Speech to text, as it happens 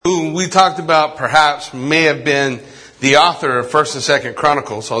we talked about perhaps may have been the author of 1st and 2nd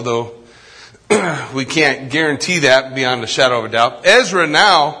Chronicles, although we can't guarantee that beyond a shadow of a doubt. Ezra,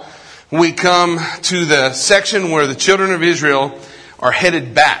 now we come to the section where the children of Israel are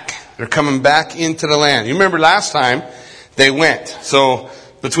headed back. They're coming back into the land. You remember last time they went. So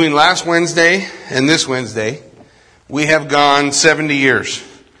between last Wednesday and this Wednesday, we have gone 70 years.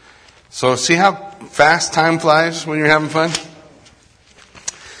 So see how fast time flies when you're having fun?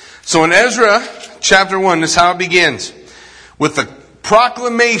 So in Ezra chapter 1, this is how it begins. With the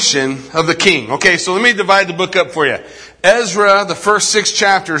proclamation of the king. Okay, so let me divide the book up for you. Ezra, the first 6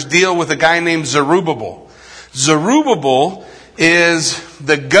 chapters deal with a guy named Zerubbabel. Zerubbabel is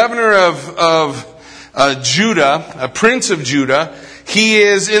the governor of Judah, a prince of Judah. He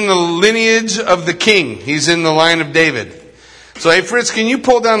is in the lineage of the king. He's in the line of David. So, hey Fritz, can you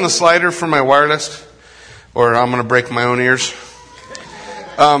pull down the slider for my wireless? Or I'm going to break my own ears.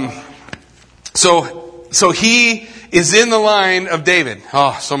 So he is in the line of David.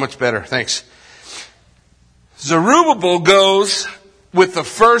 Oh, so much better. Thanks. Zerubbabel goes with the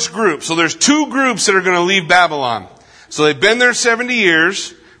first group. So there's 2 groups that are going to leave Babylon. So they've been there 70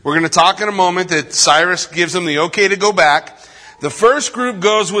 years. We're going to talk in a moment that Cyrus gives them the okay to go back. The first group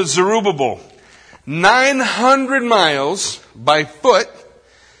goes with Zerubbabel. 900 miles by foot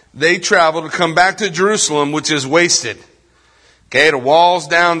they travel to come back to Jerusalem, which is wasted. Okay, the wall's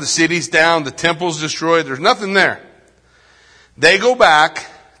down, the city's down, the temple's destroyed. There's nothing there. They go back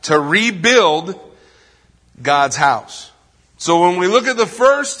to rebuild God's house. So when we look at the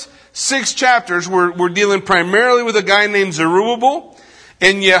first 6 chapters, we're dealing primarily with a guy named Zerubbabel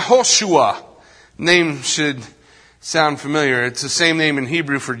and Yehoshua. Name should sound familiar. It's the same name in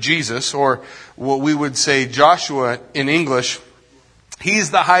Hebrew for Jesus, or what we would say Joshua in English. He's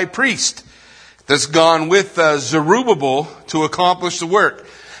the high priest that's gone with Zerubbabel to accomplish the work.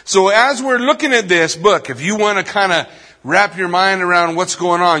 So as we're looking at this book, if you want to kind of wrap your mind around what's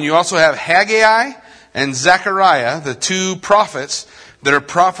going on, you also have Haggai and Zechariah, the 2 prophets that are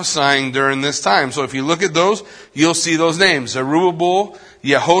prophesying during this time. So if you look at those, you'll see those names. Zerubbabel,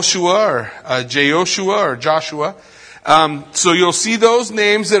 Yehoshua, or Joshua. So you'll see those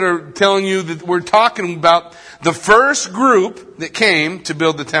names that are telling you that we're talking about the first group that came to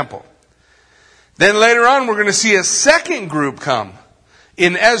build the temple. Then later on, we're going to see a second group come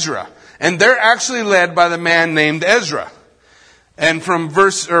in Ezra. And they're actually led by the man named Ezra. And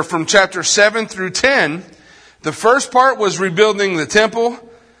from chapter 7 through 10, the first part was rebuilding the temple.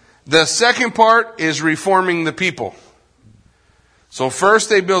 The second part is reforming the people. So first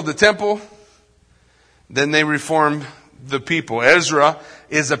they build the temple, then they reform the people. Ezra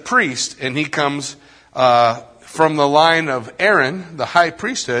is a priest, and he comes from the line of Aaron, the high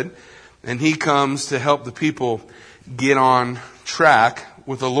priesthood, and he comes to help the people get on track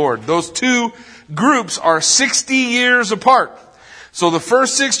with the Lord. Those 2 groups are 60 years apart. So the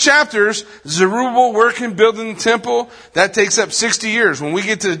first 6 chapters, Zerubbabel working, building the temple, that takes up 60 years. When we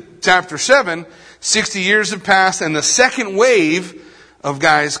get to chapter 7, 60 years have passed, and the second wave of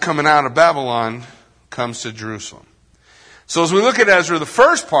guys coming out of Babylon comes to Jerusalem. So as we look at Ezra, the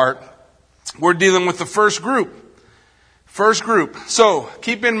first part, we're dealing with the first group. First group. So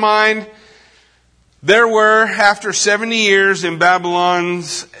keep in mind, there were, after 70 years in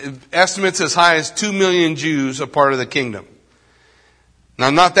Babylon's estimates as high as 2 million Jews a part of the kingdom. Now,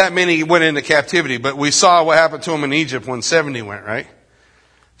 not that many went into captivity, but we saw what happened to them in Egypt when 70 went, right?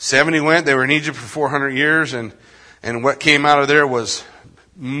 70 went, they were in Egypt for 400 years, and what came out of there was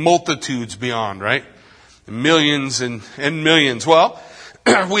multitudes beyond, right? Millions and millions. Well,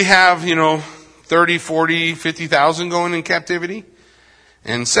 we have, 30, 40, 50,000 going in captivity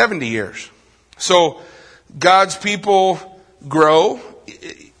in 70 years. So God's people grow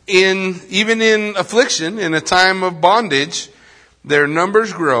even in affliction, in a time of bondage. Their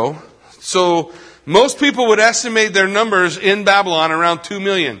numbers grow. So most people would estimate their numbers in Babylon around 2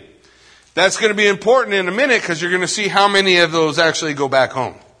 million. That's going to be important in a minute, because you're going to see how many of those actually go back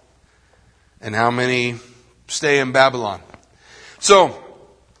home and how many stay in Babylon. So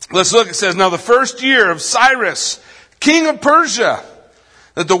let's look. It says, now the first year of Cyrus, king of Persia,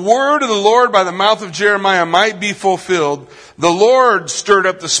 that the word of the Lord by the mouth of Jeremiah might be fulfilled, the Lord stirred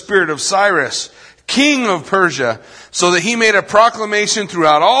up the spirit of Cyrus, king of Persia, so that he made a proclamation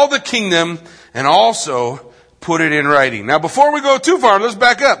throughout all the kingdom and also put it in writing. Now, before we go too far, let's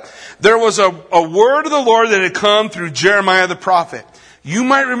back up. There was a word of the Lord that had come through Jeremiah the prophet. You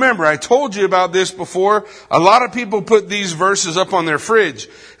might remember, I told you about this before. A lot of people put these verses up on their fridge,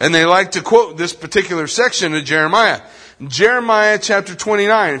 and they like to quote this particular section of Jeremiah. Jeremiah chapter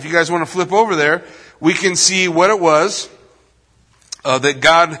 29. If you guys want to flip over there, we can see what it was that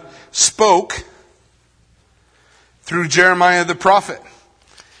God spoke through Jeremiah the prophet.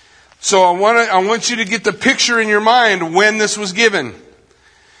 So I want you to get the picture in your mind when this was given.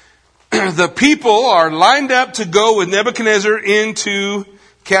 The people are lined up to go with Nebuchadnezzar into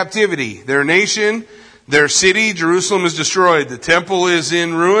captivity. Their nation, their city, Jerusalem, is destroyed. The temple is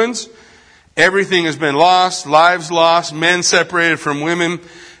in ruins. Everything has been lost, lives lost, men separated from women,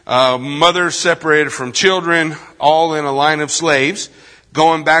 mothers separated from children, all in a line of slaves,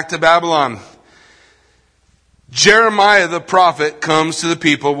 going back to Babylon. Jeremiah the prophet comes to the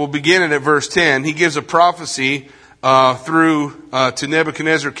people. We'll begin it at verse 10. He gives a prophecy to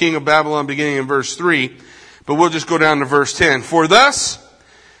Nebuchadnezzar, king of Babylon, beginning in verse 3. But we'll just go down to verse 10. For thus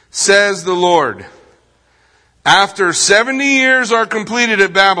says the Lord, after 70 years are completed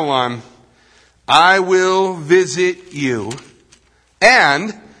at Babylon, I will visit you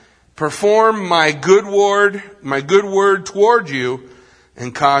and perform my good word toward you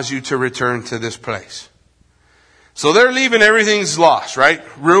and cause you to return to this place. So they're leaving, everything's lost, right?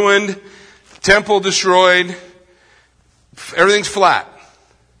 Ruined, temple destroyed, everything's flat.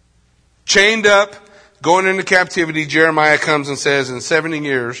 Chained up, going into captivity. Jeremiah comes and says, in 70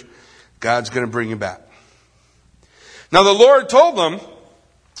 years, God's going to bring you back. Now the Lord told them,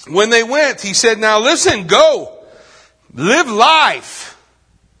 when they went, He said, now listen, go, live life,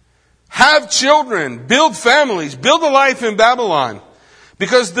 have children, build families, build a life in Babylon.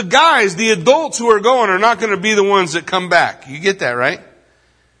 Because the guys, the adults who are going are not going to be the ones that come back. You get that, right?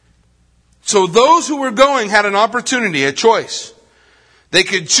 So those who were going had an opportunity, a choice. They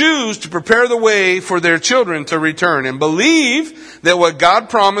could choose to prepare the way for their children to return and believe that what God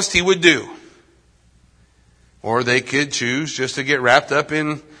promised He would do. Or they could choose just to get wrapped up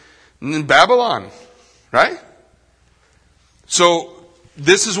in Babylon, right? So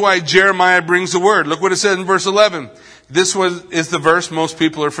this is why Jeremiah brings the word. Look what it says in verse 11. This is the verse most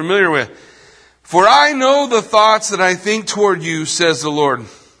people are familiar with. For I know the thoughts that I think toward you, says the Lord.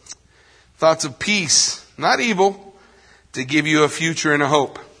 Thoughts of peace, not evil, to give you a future and a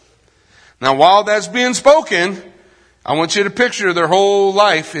hope. Now while that's being spoken, I want you to picture their whole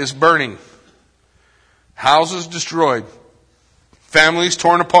life is burning. Houses destroyed. Families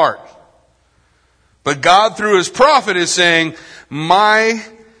torn apart. But God through His prophet is saying, my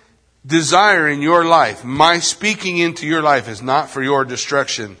desire in your life, my speaking into your life is not for your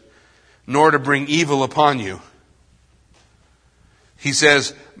destruction, nor to bring evil upon you. He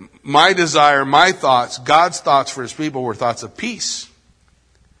says, my desire, my thoughts, God's thoughts for His people were thoughts of peace.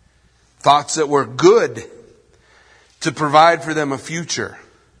 Thoughts that were good, to provide for them a future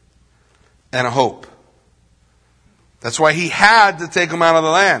and a hope. That's why He had to take them out of the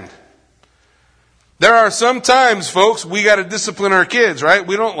land. There are some times, folks, we got to discipline our kids, right?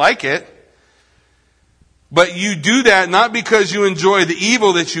 We don't like it. But you do that not because you enjoy the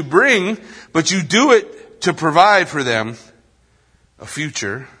evil that you bring, but you do it to provide for them a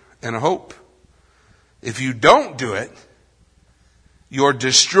future and a hope. If you don't do it, you're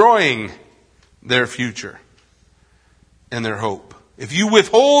destroying their future and their hope. If you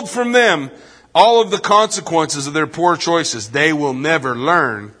withhold from them all of the consequences of their poor choices, they will never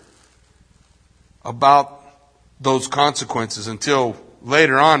learn about those consequences until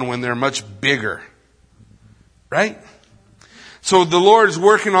later on when they're much bigger. Right? So the Lord is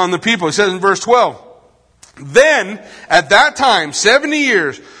working on the people. He says in verse 12, then at that time, 70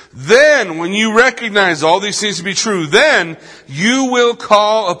 years, then when you recognize all these things to be true, then you will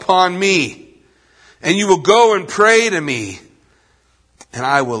call upon me and you will go and pray to me and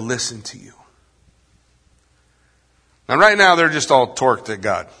I will listen to you. Now right now they're just all torqued at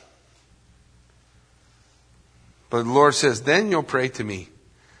God. But the Lord says, then you'll pray to me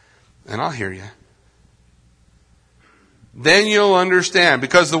and I'll hear you. Then you'll understand.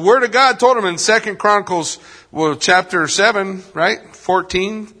 Because the Word of God told him in 2 Chronicles, chapter 7, right?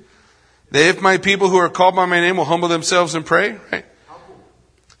 14. That if my people who are called by my name will humble themselves and pray, right?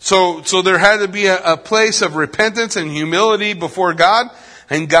 So there had to be a place of repentance and humility before God.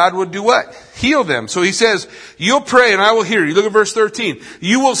 And God would do what? Heal them. So He says, you'll pray and I will hear you. Look at verse 13.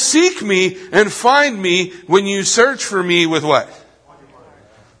 You will seek me and find me when you search for me with what?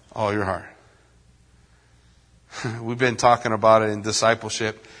 All your heart. We've been talking about it in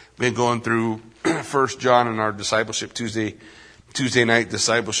discipleship. Been going through 1 John in our discipleship Tuesday night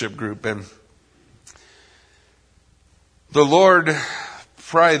discipleship group. And the Lord,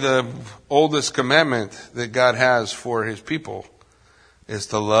 probably the oldest commandment that God has for His people is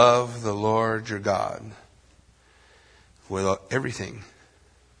to love the Lord your God with everything,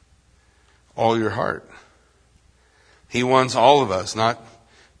 all your heart. He wants all of us not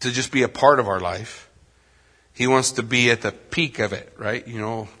to just be a part of our life. He wants to be at the peak of it, right?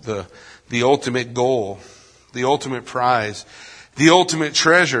 The ultimate goal, the ultimate prize, the ultimate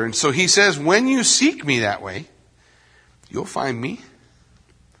treasure. And so he says, when you seek me that way, you'll find me.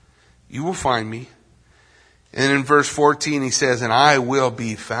 You will find me. And in verse 14 he says, and I will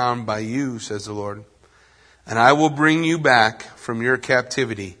be found by you, says the Lord. And I will bring you back from your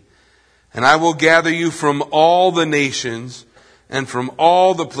captivity. And I will gather you from all the nations and from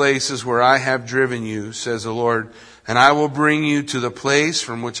all the places where I have driven you, says the Lord. And I will bring you to the place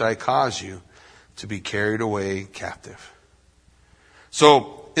from which I caused you to be carried away captive.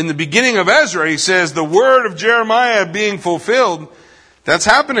 So, in the beginning of Ezra, he says the word of Jeremiah being fulfilled. That's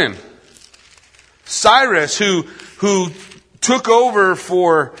happening. Cyrus, who took over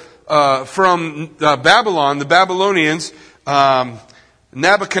from Babylon, the Babylonians,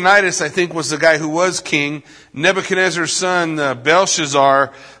 Nebuchadnezzar, I think, was the guy who was king. Nebuchadnezzar's son,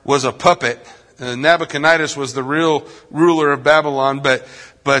 Belshazzar, was a puppet. Nebuchadnezzar was the real ruler of Babylon, but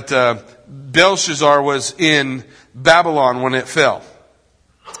Belshazzar was in Babylon when it fell.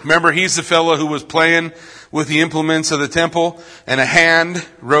 Remember, he's the fellow who was playing with the implements of the temple, and a hand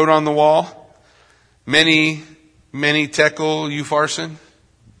wrote on the wall, Many tekel upharsin.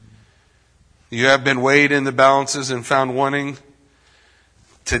 You have been weighed in the balances and found wanting.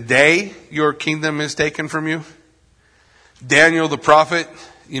 Today, your kingdom is taken from you. Daniel the prophet,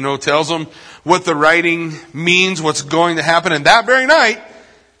 tells them what the writing means, what's going to happen. And that very night,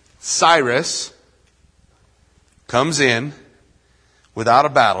 Cyrus comes in without a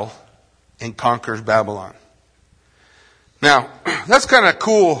battle and conquers Babylon. Now, that's kind of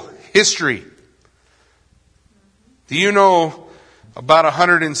cool history. Do you know about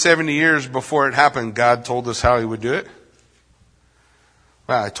 170 years before it happened, God told us how he would do it?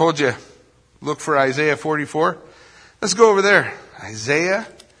 Well, I told you, look for Isaiah 44. Let's go over there. Isaiah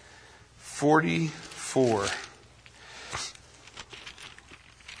 44.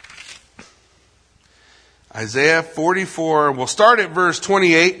 Isaiah 44. We'll start at verse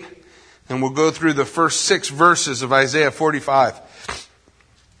 28 and we'll go through the first 6 verses of Isaiah 45.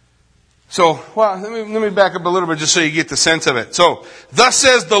 So, let me back up a little bit just so you get the sense of it. So, thus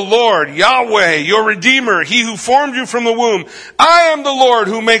says the Lord, Yahweh, your Redeemer, He who formed you from the womb. I am the Lord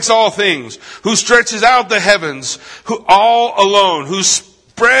who makes all things, who stretches out the heavens, who all alone, who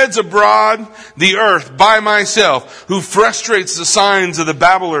spreads abroad the earth by myself, who frustrates the signs of the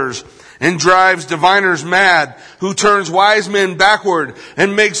babblers and drives diviners mad, who turns wise men backward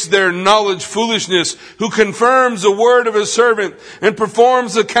and makes their knowledge foolishness, who confirms the word of his servant and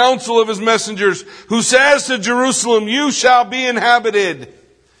performs the counsel of his messengers, who says to Jerusalem, you shall be inhabited.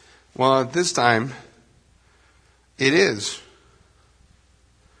 Well, at this time, it is.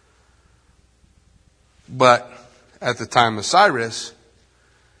 But at the time of Cyrus,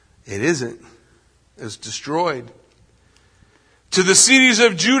 it isn't. It's destroyed. To the cities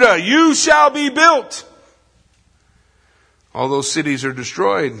of Judah, you shall be built. All those cities are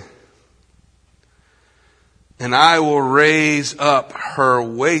destroyed. And I will raise up her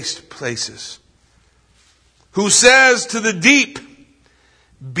waste places. Who says to the deep,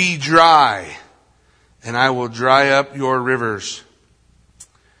 be dry, and I will dry up your rivers.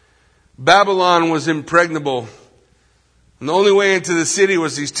 Babylon was impregnable. And the only way into the city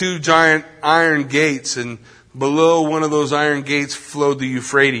was these 2 giant iron gates, and below one of those iron gates flowed the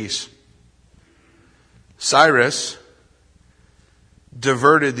Euphrates. Cyrus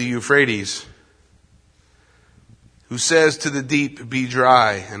diverted the Euphrates. Who says to the deep, be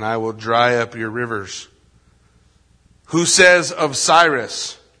dry, and I will dry up your rivers. Who says of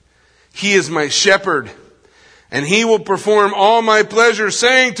Cyrus, he is my shepherd, and he will perform all my pleasure,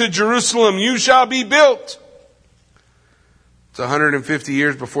 saying to Jerusalem, you shall be built. It's 150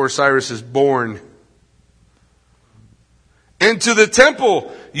 years before Cyrus is born. And to the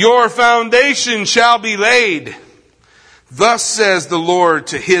temple, your foundation shall be laid. Thus says the Lord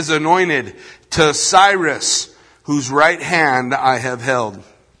to his anointed, to Cyrus, whose right hand I have held,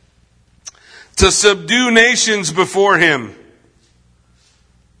 to subdue nations before him,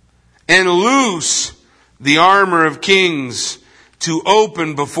 and loose the armor of kings, to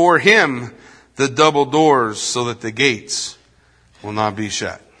open before him the double doors, so that the gates will not be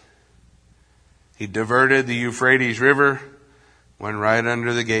shut. He diverted the Euphrates River, went right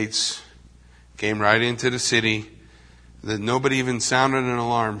under the gates, came right into the city, that nobody even sounded an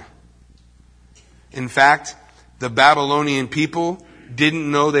alarm. In fact, the Babylonian people didn't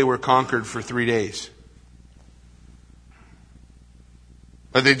know they were conquered for 3 days.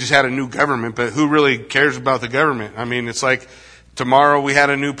 But they just had a new government, but who really cares about the government? I mean, it's like tomorrow we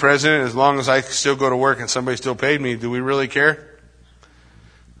had a new president, as long as I still go to work and somebody still paid me, do we really care?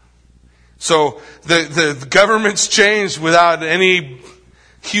 So the government's changed without any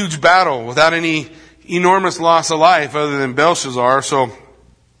huge battle, without any enormous loss of life other than Belshazzar. So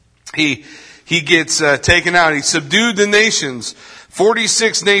he gets taken out. He subdued the nations.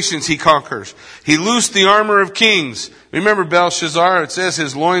 46 nations he conquers. He loosed the armor of kings. Remember Belshazzar? It says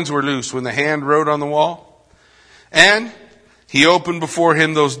his loins were loosed when the hand wrote on the wall. And he opened before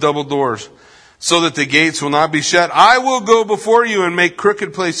him those double doors, so that the gates will not be shut. I will go before you and make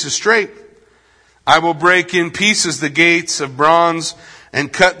crooked places straight. I will break in pieces the gates of bronze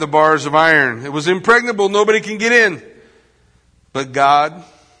and cut the bars of iron. It was impregnable. Nobody can get in. But God,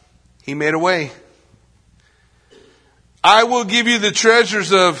 He made a way. I will give you the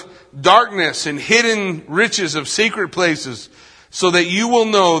treasures of darkness and hidden riches of secret places, so that you will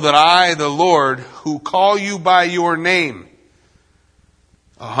know that I, the Lord, who call you by your name,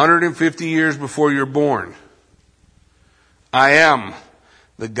 150 years before you're born, I am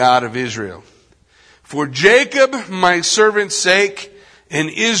the God of Israel. For Jacob, my servant's sake, and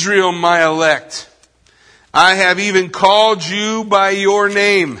Israel, my elect, I have even called you by your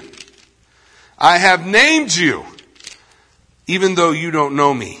name. I have named you, even though you don't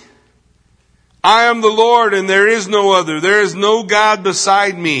know me. I am the Lord, and there is no other. There is no God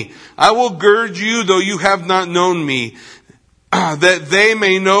beside me. I will gird you, though you have not known me, that they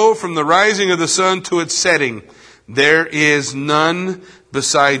may know from the rising of the sun to its setting, there is none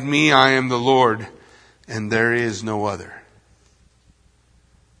beside me. I am the Lord, and there is no other.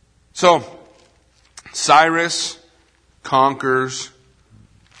 So, Cyrus conquers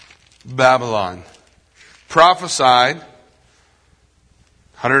Babylon. Prophesied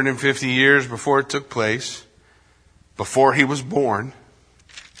 150 years before it took place, before he was born.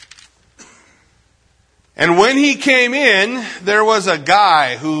 And when he came in, there was a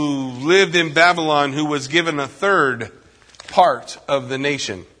guy who lived in Babylon who was given a third part of the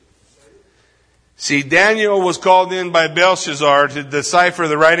nation. See, Daniel was called in by Belshazzar to decipher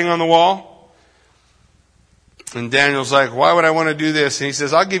the writing on the wall. And Daniel's like, why would I want to do this? And he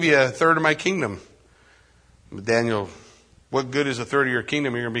says, I'll give you a third of my kingdom. But Daniel, what good is a third of your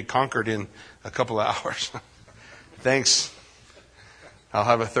kingdom? You're going to be conquered in a couple of hours. Thanks. I'll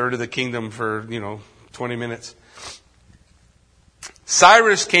have a third of the kingdom for, 20 minutes.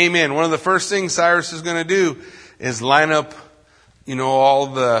 Cyrus came in. One of the first things Cyrus is going to do is line up, all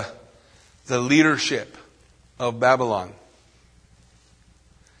the leadership of Babylon.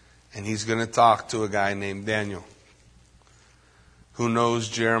 And he's going to talk to a guy named Daniel, who knows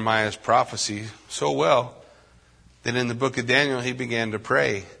Jeremiah's prophecy so well that in the book of Daniel he began to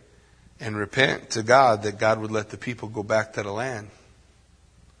pray and repent to God that God would let the people go back to the land.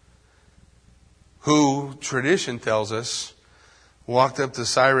 Who, tradition tells us, walked up to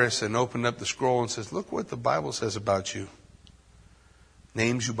Cyrus and opened up the scroll and says, look what the Bible says about you.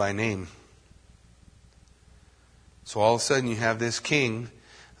 Names you by name. So all of a sudden you have this king,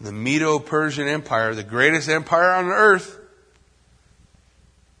 the Medo-Persian Empire, the greatest empire on earth,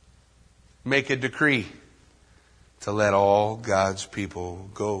 make a decree to let all God's people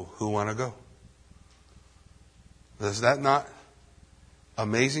go who want to go. Is that not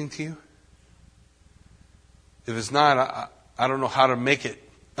amazing to you? If it's not, I don't know how to make it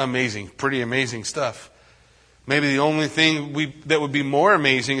amazing. Pretty amazing stuff. Maybe the only thing that would be more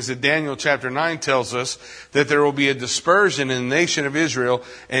amazing is that Daniel chapter 9 tells us that there will be a dispersion in the nation of Israel,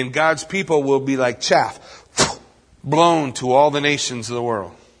 and God's people will be like chaff, blown to all the nations of the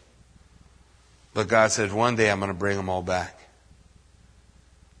world. But God said, one day I'm going to bring them all back.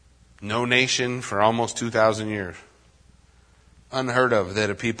 No nation for almost 2,000 years. Unheard of that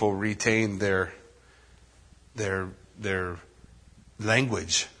a people retain their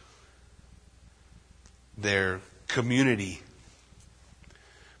language, their community.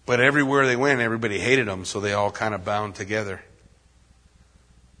 But everywhere they went, everybody hated them, so they all kind of bound together.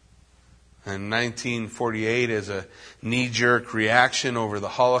 And 1948, as a knee-jerk reaction over the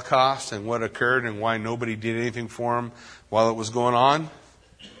Holocaust and what occurred and why nobody did anything for them while it was going on,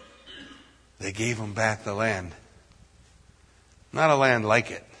 they gave them back the land. Not a land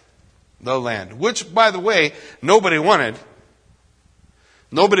like it. The land. Which, by the way, nobody wanted.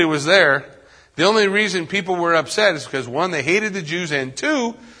 Nobody was there. The only reason people were upset is because, one, they hated the Jews, and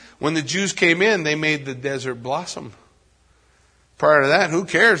two, when the Jews came in, they made the desert blossom. Prior to that, who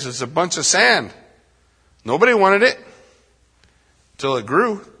cares? It's a bunch of sand. Nobody wanted it. Until it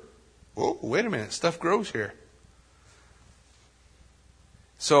grew. Whoa, wait a minute. Stuff grows here.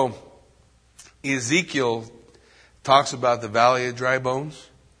 So, Ezekiel talks about the valley of dry bones.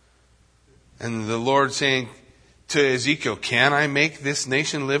 And the Lord saying to Ezekiel, can I make this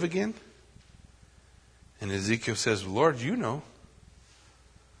nation live again? And Ezekiel says, Lord, you know.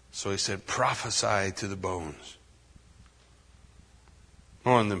 So he said, prophesy to the bones.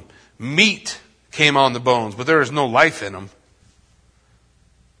 Oh, and the meat came on the bones, but there is no life in them.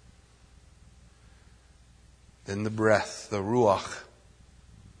 Then the breath, the ruach.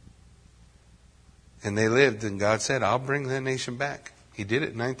 And they lived, and God said, I'll bring that nation back. He did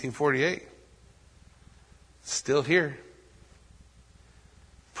it in 1948. It's still here.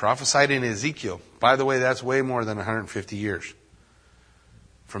 Prophesied in Ezekiel. By the way, that's way more than 150 years.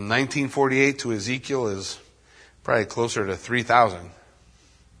 From 1948 to Ezekiel is probably closer to 3,000. It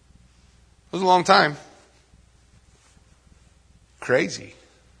was a long time. Crazy.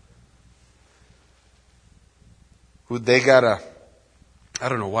 They got I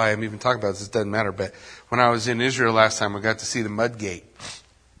don't know why I'm even talking about this. It doesn't matter. But when I was in Israel last time, I got to see the mud gate.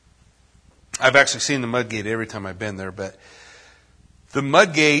 I've actually seen the mud gate every time I've been there. But the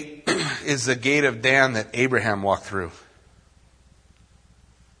mud gate is the gate of Dan that Abraham walked through.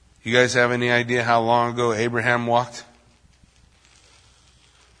 You guys have any idea how long ago Abraham walked?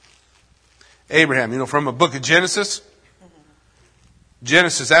 Abraham, from the book of Genesis?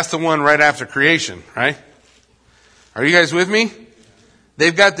 Genesis, that's the one right after creation, right? Are you guys with me?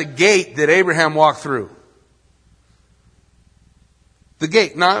 They've got the gate that Abraham walked through. The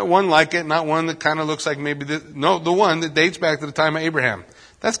gate, not one like it, not one that kind of looks like maybe no, the one that dates back to the time of Abraham.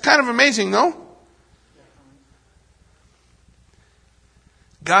 That's kind of amazing, no?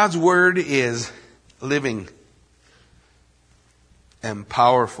 God's word is living and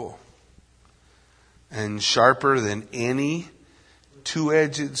powerful and sharper than any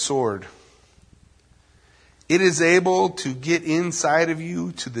two-edged sword. It is able to get inside of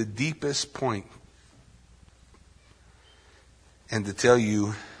you to the deepest point and to tell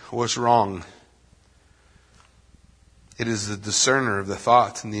you what's wrong. It is the discerner of the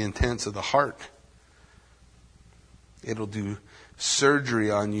thoughts and the intents of the heart. It'll do surgery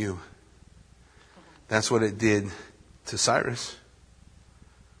on you. That's what it did to Cyrus.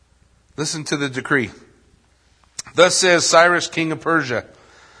 Listen to the decree. Thus says Cyrus, king of Persia,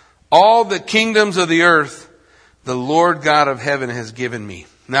 all the kingdoms of the earth the Lord God of heaven has given me.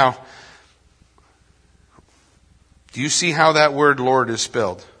 Now, do you see how that word Lord is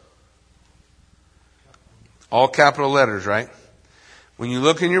spelled? All capital letters, right? When you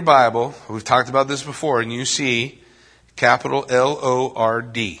look in your Bible, we've talked about this before, and you see capital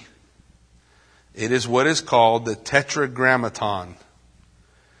L-O-R-D. It is what is called the Tetragrammaton.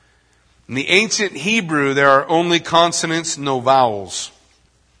 In the ancient Hebrew, there are only consonants, no vowels.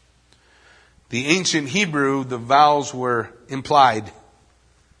 The ancient Hebrew, the vowels were implied.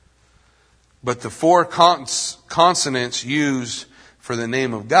 But the four consonants used for the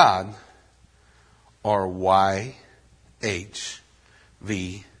name of God are Y, H,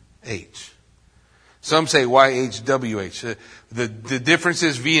 V, H. Some say Y, H, W, H. The difference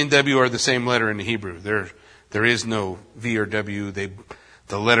is V and W are the same letter in the Hebrew. There is no V or W.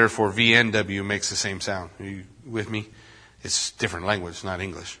 The letter for V and W makes the same sound. Are you with me? It's different language, not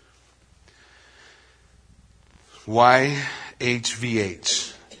English.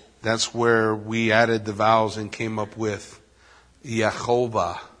 YHVH. That's where we added the vowels and came up with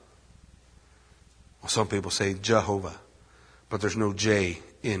Yehovah. Some people say Jehovah, but there's no J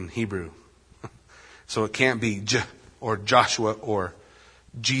in Hebrew. So it can't be J or Joshua or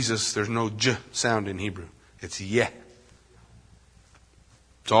Jesus. There's no J sound in Hebrew. It's Yeh.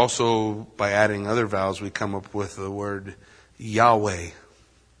 It's also by adding other vowels we come up with the word Yahweh.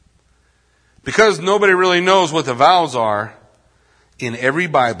 Because nobody really knows what the vowels are, in every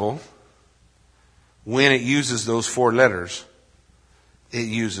Bible, when it uses those four letters, it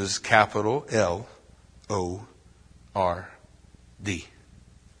uses capital L-O-R-D.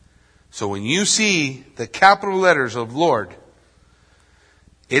 So when you see the capital letters of Lord,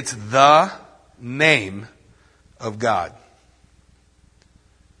 it's the name of God.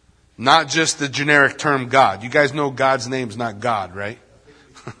 Not just the generic term God. You guys know God's name's not God, right?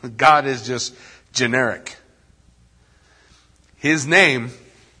 God is just generic. His name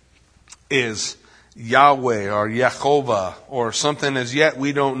is Yahweh or Yehovah or something as yet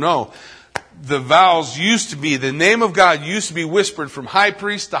we don't know. The vowels used to be, the name of God used to be whispered from high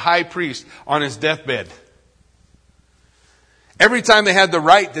priest to high priest on his deathbed. Every time they had to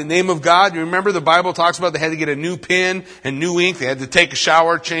write the name of God, you remember the Bible talks about they had to get a new pen and new ink. They had to take a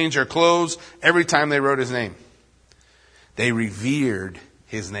shower, change their clothes every time they wrote his name. They revered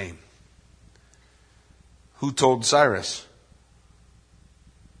his name. Who told Cyrus?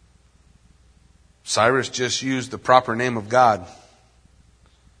 Cyrus just used the proper name of God.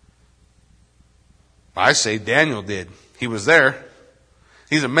 I say Daniel did. He was there.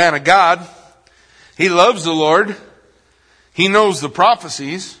 He's a man of God. He loves the Lord. He knows the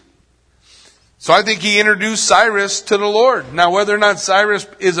prophecies. So I think he introduced Cyrus to the Lord. Now, whether or not Cyrus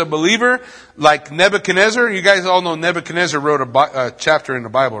is a believer, like Nebuchadnezzar, you guys all know Nebuchadnezzar wrote a chapter in the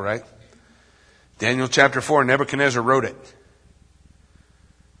Bible, right? Daniel chapter 4, Nebuchadnezzar wrote it.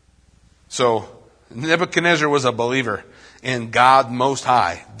 So, Nebuchadnezzar was a believer in God Most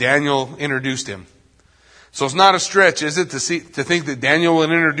High. Daniel introduced him. So it's not a stretch, is it, to think that Daniel will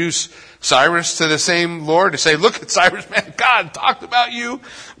introduce Cyrus to the same Lord? To say, look at Cyrus, man, God talked about you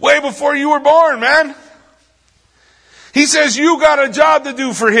way before you were born, man. He says, you got a job to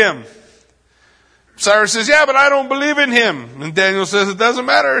do for him. Cyrus says, yeah, but I don't believe in him. And Daniel says, it doesn't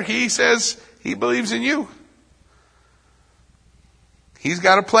matter. He says he believes in you. He's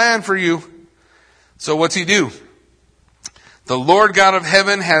got a plan for you. So what's he do? The Lord God of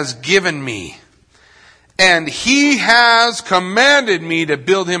heaven has given me, and he has commanded me to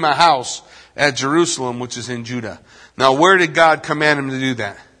build him a house at Jerusalem, which is in Judah. Now, where did God command him to do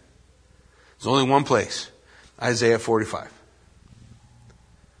that? There's only one place. Isaiah 45.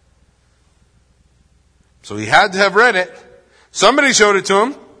 So he had to have read it. Somebody showed it to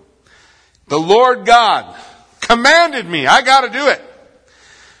him. The Lord God commanded me. I got to do it.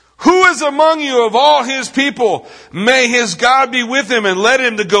 Who is among you of all his people? May his God be with him, and let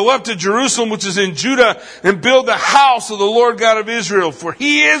him to go up to Jerusalem, which is in Judah, and build the house of the Lord God of Israel. For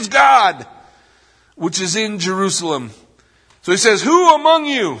he is God, which is in Jerusalem. So he says, who among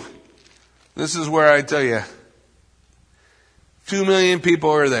you? This is where I tell you, 2 million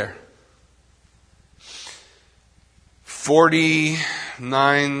people are there.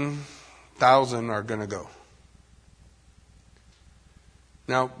 49,000 are going to go.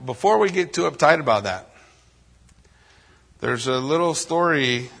 Now, before we get too uptight about that, there's a little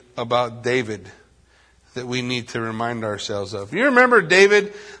story about David that we need to remind ourselves of. You remember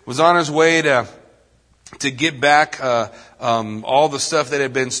David was on his way to get back all the stuff that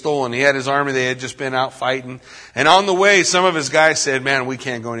had been stolen. He had his army. They had just been out fighting. And on the way, some of his guys said, man, we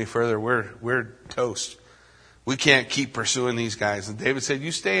can't go any further. We're toast. We can't keep pursuing these guys. And David said,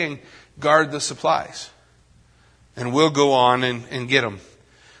 you stay and guard the supplies, and we'll go on and get them.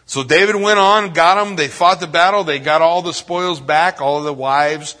 So David went on, got them. They fought the battle. They got all the spoils back, all of the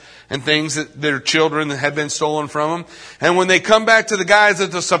wives and things that their children that had been stolen from them. And when they come back to the guys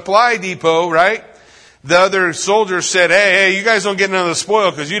at the supply depot, right, the other soldiers said, hey, you guys don't get none of the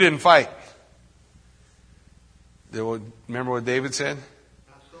spoil because you didn't fight. Remember what David said?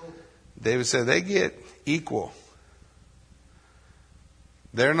 David said, they get equal.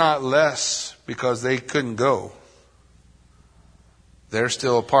 They're not less because they couldn't go. They're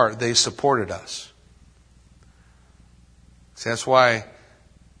still a part. They supported us. So that's why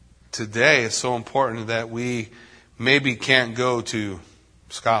today it's so important that we maybe can't go to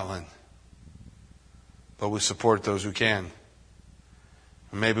Scotland, but we support those who can.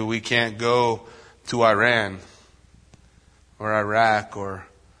 Maybe we can't go to Iran or Iraq or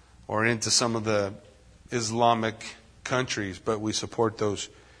into some of the Islamic countries, but we support those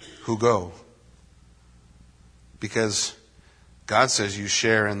who go. Because God says you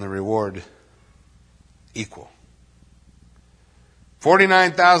share in the reward equal.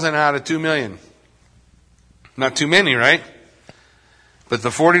 49,000 out of 2 million. Not too many, right? But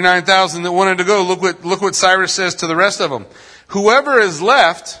the 49,000 that wanted to go, look what Cyrus says to the rest of them. Whoever is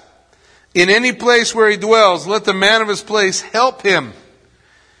left in any place where he dwells, let the man of his place help him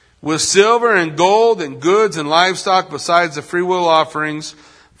with silver and gold and goods and livestock, besides the freewill offerings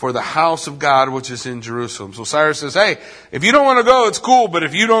for the house of God, which is in Jerusalem. So Cyrus says, hey, if you don't want to go, it's cool, but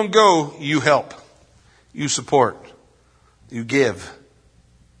if you don't go, you help. You support. You give.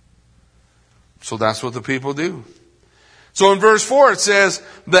 So that's what the people do. So in verse 4 it says,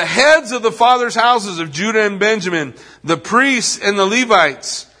 the heads of the fathers' houses of Judah and Benjamin, the priests and the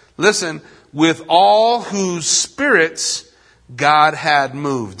Levites, listen, with all whose spirits God had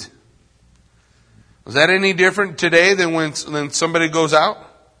moved. Was that any different today than when somebody goes out?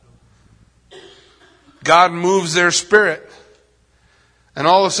 God moves their spirit. And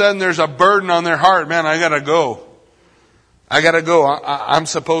all of a sudden there's a burden on their heart. Man, I gotta go. I'm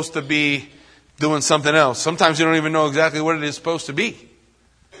supposed to be doing something else. Sometimes you don't even know exactly what it is supposed to be.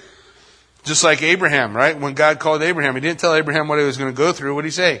 Just like Abraham, right? When God called Abraham, he didn't tell Abraham what he was going to go through. What did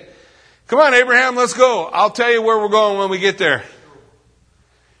he say? Come on, Abraham, let's go. I'll tell you where we're going when we get there.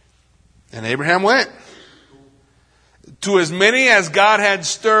 And Abraham went. To as many as God had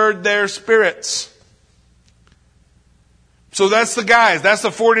stirred their spirits. So that's the guys. That's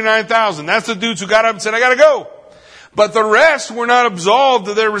the 49,000. That's the dudes who got up and said, I got to go. But the rest were not absolved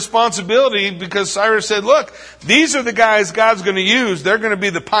of their responsibility, because Cyrus said, look, these are the guys God's going to use. They're going to be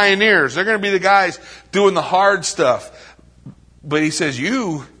the pioneers. They're going to be the guys doing the hard stuff. But he says,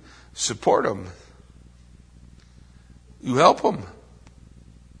 you support them. You help them.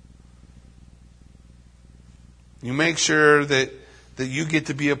 You make sure that you get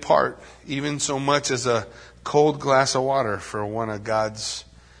to be a part, even so much as a cold glass of water for one of God's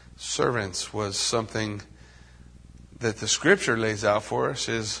servants was something that the Scripture lays out for us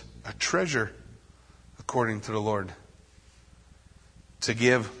is a treasure, according to the Lord. To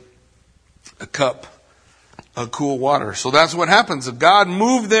give a cup of cool water. So that's what happens. God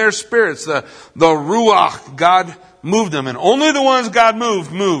moved their spirits. The Ruach, God moved them. And only the ones God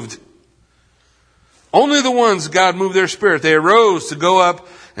moved. Only the ones God moved their spirit. They arose to go up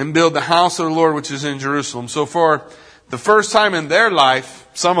and build the house of the Lord, which is in Jerusalem. So for the first time in their life,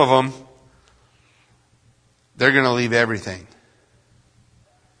 some of them, they're going to leave everything.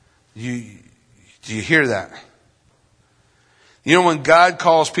 Do you hear that? You know, when God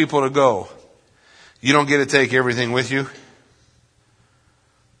calls people to go, you don't get to take everything with you.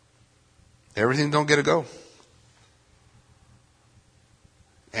 Everything don't get to go.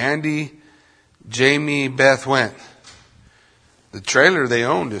 Andy, Jamie, Beth went. The trailer they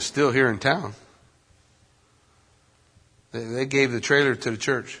owned is still here in town. They gave the trailer to the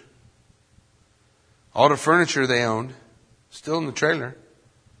church. All the furniture they owned, still in the trailer.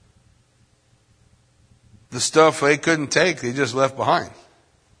 The stuff they couldn't take, they just left behind.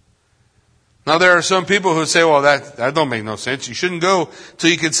 Now there are some people who say, well, that don't make no sense. You shouldn't go till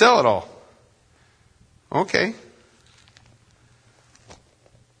you can sell it all. Okay.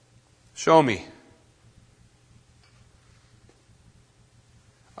 Show me.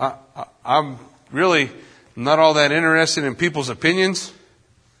 I'm really not all that interested in people's opinions,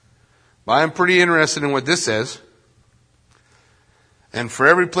 but I'm pretty interested in what this says. And for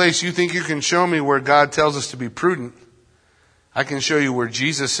every place you think you can show me where God tells us to be prudent, I can show you where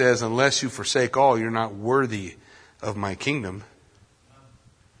Jesus says, unless you forsake all, you're not worthy of my kingdom.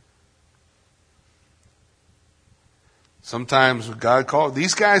 Sometimes God called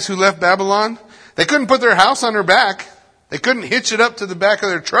these guys who left Babylon, they couldn't put their house on their back. They couldn't hitch it up to the back of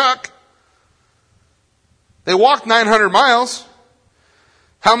their truck. They walked 900 miles.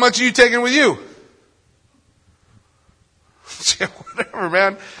 How much are you taking with you? Whatever,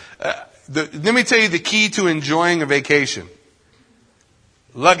 man. Let me tell you the key to enjoying a vacation.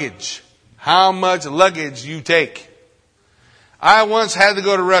 Luggage. How much luggage you take. I once had to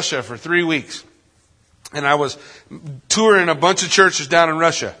go to Russia for 3 weeks. And I was touring a bunch of churches down in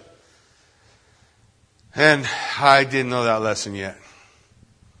Russia. And I didn't know that lesson yet.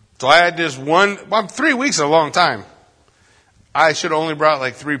 So I had this 3 weeks is a long time. I should have only brought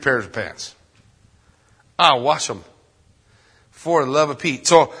like 3 pairs of pants. I'll wash them. For the love of Pete.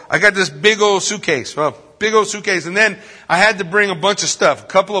 So I got this big old suitcase. And then I had to bring a bunch of stuff. A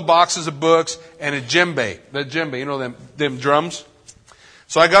couple of boxes of books and a djembe. The djembe, you know them drums?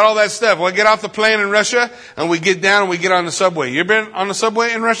 So I got all that stuff. Well, I get off the plane in Russia and we get down and we get on the subway. You been on the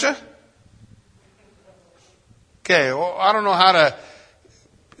subway in Russia? Okay, well, I don't know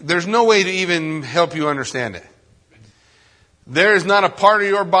there's no way to even help you understand it. There is not a part of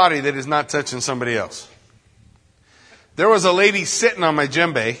your body that is not touching somebody else. There was a lady sitting on my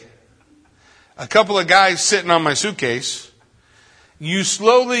djembe, a couple of guys sitting on my suitcase. You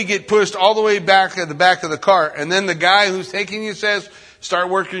slowly get pushed all the way back at the back of the cart, and then the guy who's taking you says, start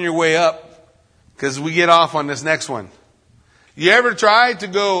working your way up, because we get off on this next one. You ever tried to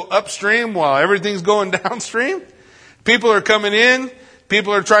go upstream while everything's going downstream? People are coming in,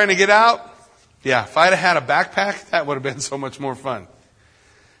 people are trying to get out. Yeah, if I'd have had a backpack, that would have been so much more fun.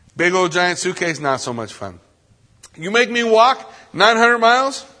 Big old giant suitcase, not so much fun. You make me walk 900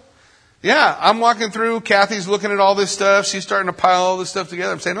 miles? Yeah, I'm walking through. Kathy's looking at all this stuff. She's starting to pile all this stuff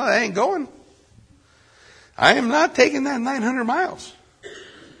together. I'm saying, no, that ain't going. I am not taking that 900 miles.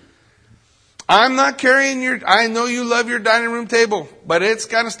 I'm not carrying I know you love your dining room table, but it's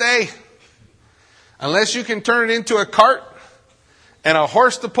got to stay. Unless you can turn it into a cart and a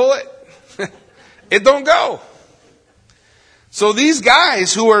horse to pull it, it don't go. So these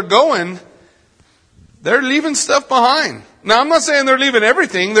guys who are going, they're leaving stuff behind. Now, I'm not saying they're leaving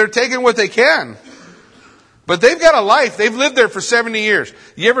everything. They're taking what they can. But they've got a life. They've lived there for 70 years.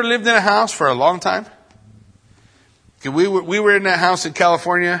 You ever lived in a house for a long time? We were in that house in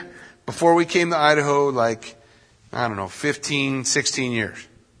California before we came to Idaho, 15, 16 years.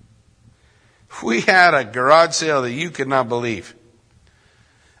 We had a garage sale that you could not believe.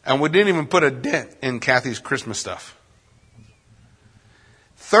 And we didn't even put a dent in Kathy's Christmas stuff.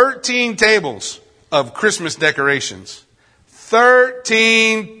 13 tables of Christmas decorations.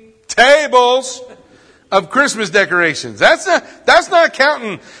 13 tables of Christmas decorations. That's not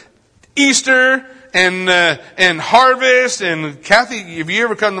counting Easter and harvest. And Kathy, if you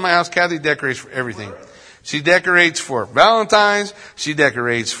ever come to my house, Kathy decorates for everything. She decorates for Valentine's. She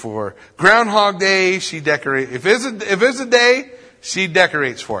decorates for Groundhog Day. She decorates, if it's a day, she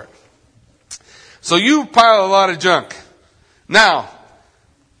decorates for it. So you pile a lot of junk. Now,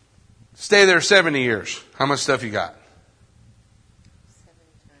 stay there 70 years. How much stuff you got?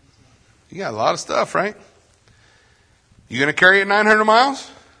 You got a lot of stuff, right? You going to carry it 900 miles?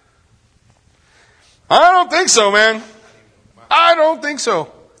 I don't think so, man. I don't think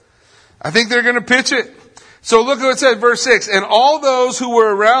so. I think they're going to pitch it. So look at what it says, verse 6. And all those who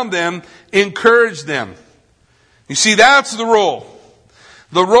were around them encouraged them. You see, that's the role.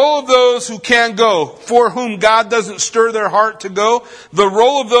 The role of those who can go, for whom God doesn't stir their heart to go. The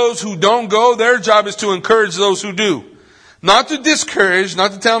role of those who don't go, their job is to encourage those who do. Not to discourage,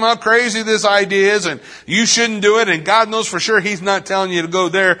 not to tell them how crazy this idea is and you shouldn't do it, and God knows for sure He's not telling you to go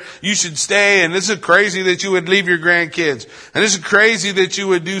there. You should stay, and this is crazy that you would leave your grandkids. And this is crazy that you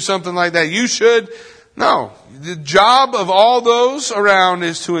would do something like that. You should. No. The job of all those around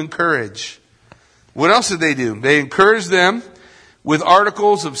is to encourage. What else did they do? They encouraged them with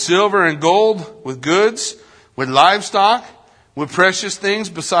articles of silver and gold, with goods, with livestock, with precious things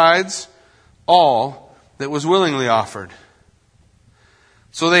besides all that was willingly offered.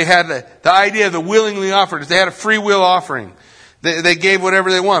 So they had the idea of the willingly offered. They had a free will offering. They gave whatever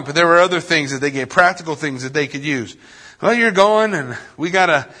they want, but there were other things that they gave, practical things that they could use. Well, you're going, and we got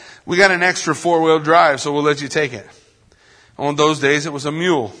an extra 4-wheel drive, so we'll let you take it. On those days, it was a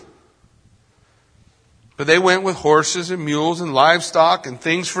mule. But they went with horses and mules and livestock and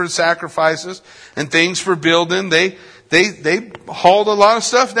things for sacrifices and things for building. They hauled a lot of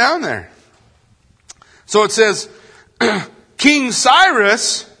stuff down there. So it says, King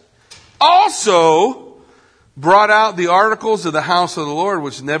Cyrus also brought out the articles of the house of the Lord,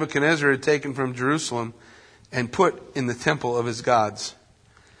 which Nebuchadnezzar had taken from Jerusalem and put in the temple of his gods.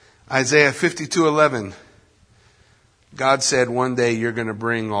 Isaiah 52:11. God said, one day you're going to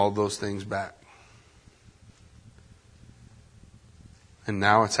bring all those things back. And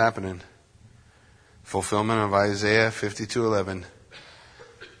now it's happening. Fulfillment of Isaiah 52:11.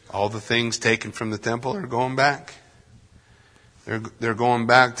 All the things taken from the temple are going back. They're going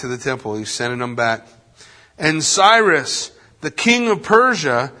back to the temple. He's sending them back. And Cyrus, the king of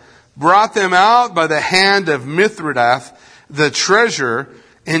Persia, brought them out by the hand of Mithridath, the treasurer,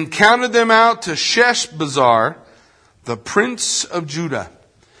 and counted them out to Sheshbazzar, the prince of Judah.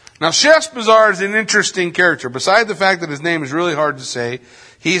 Now, Sheshbazzar is an interesting character. Beside the fact that his name is really hard to say,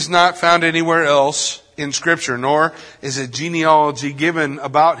 he's not found anywhere else in Scripture, nor is a genealogy given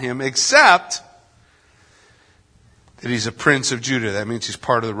about him, except that he's a prince of Judah. That means he's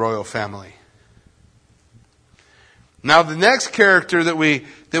part of the royal family. Now, the next character that we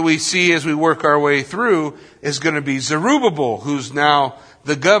see as we work our way through is going to be Zerubbabel, who's now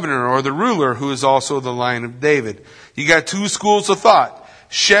the governor or the ruler, who is also the line of David. You got two schools of thought.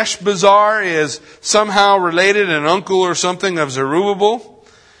 Sheshbazzar is somehow related, an uncle or something of Zerubbabel,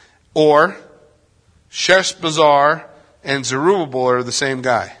 or Sheshbazzar and Zerubbabel are the same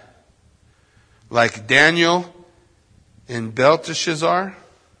guy. Like Daniel and Belteshazzar.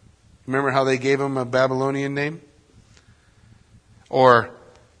 Remember how they gave him a Babylonian name? Or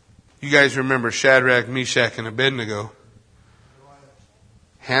you guys remember Shadrach, Meshach, and Abednego.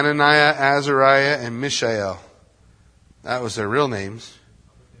 Hananiah, Azariah, and Mishael. That was their real names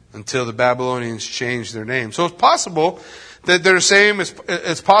until the Babylonians changed their names. So it's possible that they're the same.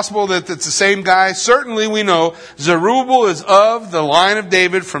 It's possible that it's the same guy. Certainly we know Zerubbabel is of the line of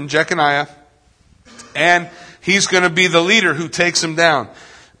David from Jeconiah. And he's going to be the leader who takes him down.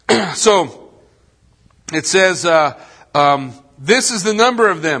 So it says, this is the number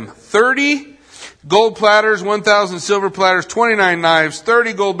of them. 30 gold platters, 1,000 silver platters, 29 knives,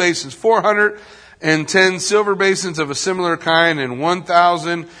 30 gold basins, 410 silver basins of a similar kind, and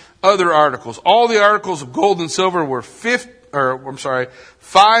 1,000 other articles. All the articles of gold and silver were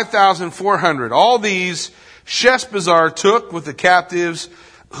 5,400. All these Sheshbazzar took with the captives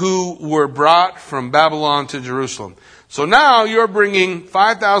who were brought from Babylon to Jerusalem. So now you're bringing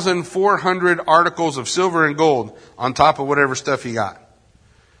 5,400 articles of silver and gold on top of whatever stuff you got.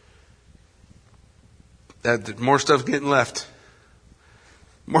 That more stuff's getting left.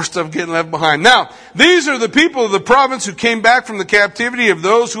 More stuff getting left behind. Now, these are the people of the province who came back from the captivity of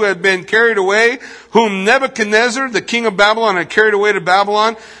those who had been carried away, whom Nebuchadnezzar, the king of Babylon, had carried away to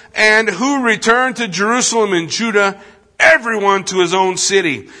Babylon, and who returned to Jerusalem and Judah, everyone to his own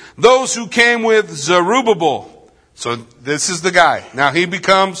city. Those who came with Zerubbabel. So this is the guy. Now he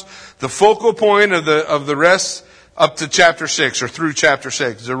becomes the focal point of the rest up to chapter 6 or through chapter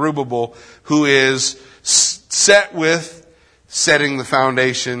 6. Zerubbabel who is set with setting the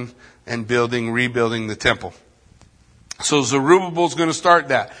foundation and rebuilding the temple. So Zerubbabel's going to start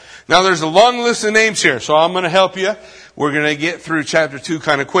that. Now there's a long list of names here, so I'm going to help you. We're going to get through chapter 2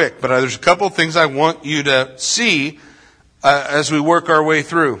 kind of quick, but there's a couple of things I want you to see as we work our way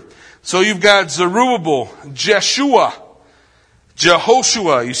through. So you've got Zerubbabel, Jeshua,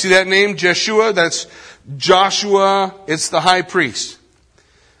 Jehoshua. You see that name, Jeshua? That's Joshua. It's the high priest.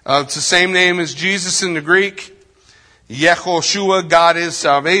 It's the same name as Jesus in the Greek. Yehoshua, God is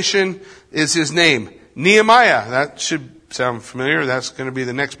salvation, is his name. Nehemiah, that should sound familiar. That's going to be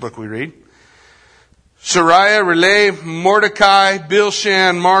the next book we read. Sariah, Relay, Mordecai,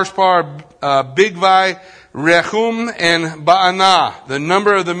 Bilshan, Marspar, Bigvai, Rehum, and Baanah, the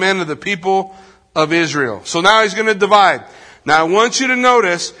number of the men of the people of Israel. So now he's going to divide. Now I want you to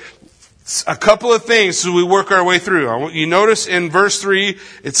notice a couple of things as we work our way through. I want you to notice in verse 3,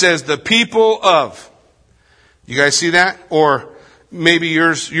 it says the people of. You guys see that? Or maybe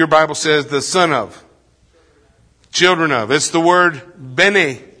your Bible says the son of. Children of. It's the word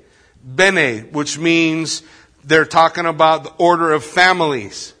bene, which means they're talking about the order of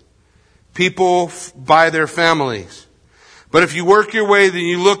families. People by their families. But if you work your way, then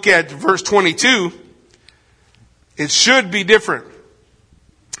you look at verse 22, it should be different.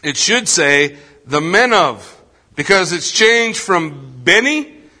 It should say the men of, because it's changed from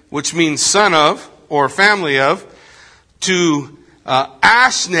bene, which means son of, or family of, to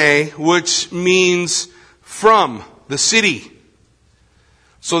Ashne, which means from the city.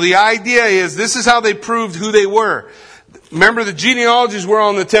 So the idea is, this is how they proved who they were. Remember, the genealogies were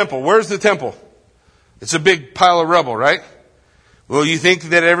on the temple. Where's the temple? It's a big pile of rubble, right? Well, you think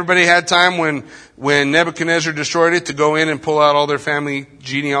that everybody had time when Nebuchadnezzar destroyed it to go in and pull out all their family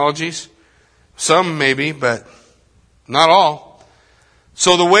genealogies? Some maybe, but not all.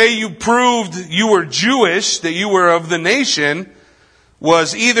 So the way you proved you were Jewish, that you were of the nation,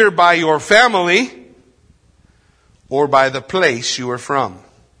 was either by your family or by the place you were from.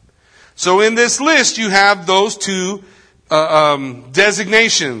 So in this list, you have those two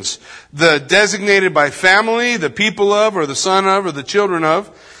designations. The designated by family, the people of, or the son of, or the children of,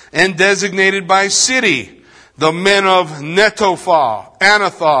 and designated by city. The men of Netophah,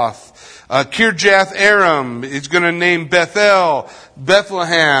 Anathoth, Kirjath Aram. It's going to name Bethel,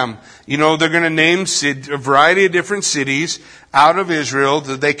 Bethlehem. You know, they're going to name a variety of different cities out of Israel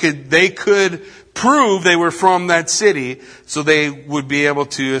that they could prove they were from that city, so they would be able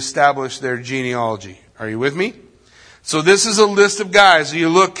to establish their genealogy. Are you with me? So this is a list of guys. You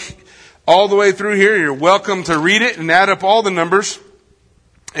look all the way through here. You're welcome to read it and add up all the numbers.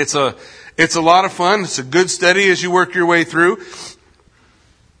 It's a lot of fun. It's a good study as you work your way through.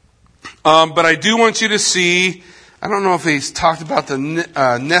 But I do want you to see, I don't know if he's talked about the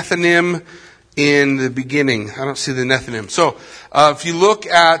Nethinim in the beginning. I don't see the Nethinim. So if you look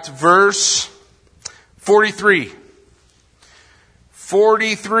at verse 43.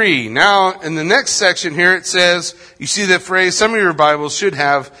 43. Now, in the next section here, it says, you see the phrase, some of your Bibles should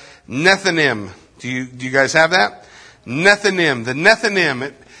have Nethinim. Do you guys have that? Nethinim. The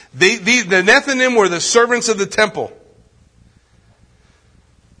Nethinim. The Nethinim were the servants of the temple.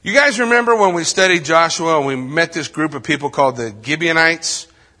 You guys remember when we studied Joshua and we met this group of people called the Gibeonites,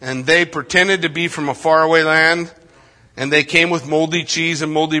 and they pretended to be from a faraway land, and they came with moldy cheese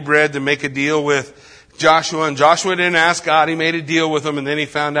and moldy bread to make a deal with Joshua, and Joshua didn't ask God. He made a deal with them, and then he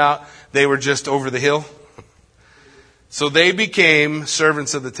found out they were just over the hill. So they became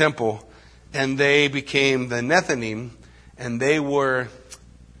servants of the temple, and they became the Nethinim, and they were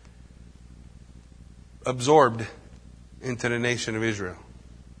absorbed into the nation of Israel.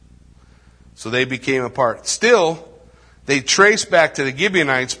 So they became a part. Still, they trace back to the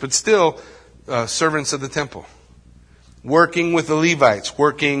Gibeonites, but still servants of the temple. Working with the Levites,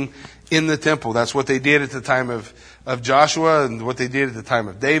 working in the temple. That's what they did at the time of Joshua and what they did at the time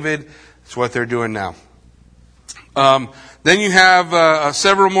of David. It's what they're doing now. Then you have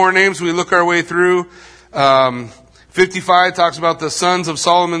several more names we look our way through. 55 talks about the sons of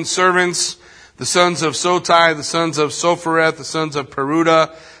Solomon's servants, the sons of Sotai, the sons of Sophereth, the sons of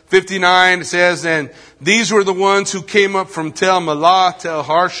Peruda. 59 says, and these were the ones who came up from Tel Melah, Tel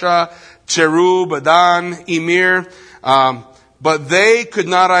Harsha, Cherub, Adan, Emir. But they could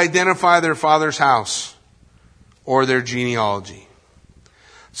not identify their father's house or their genealogy.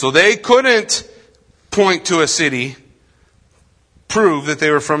 So they couldn't point to a city, prove that they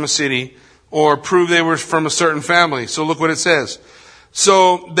were from a city, or prove they were from a certain family. So look what it says.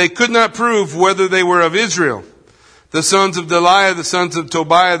 So they could not prove whether they were of Israel. The sons of Deliah, the sons of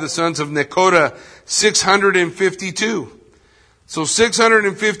Tobiah, the sons of Nekoda, 652. So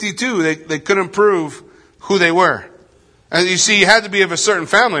 652, they couldn't prove who they were. And you see, you had to be of a certain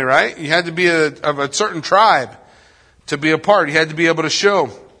family, right? You had to be of a certain tribe to be a part. You had to be able to show.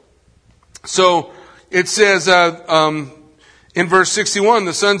 So it says in verse 61,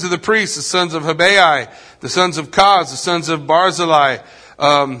 the sons of the priests, the sons of Habai, the sons of Kaz, the sons of Barzillai,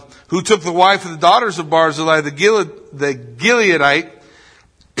 who took the wife of the daughters of Barzillai, the Gileadite,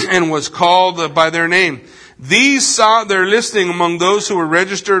 and was called by their name. These sought their listing among those who were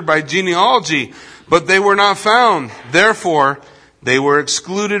registered by genealogy, but they were not found. Therefore, they were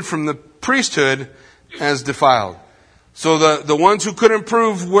excluded from the priesthood as defiled. So the ones who couldn't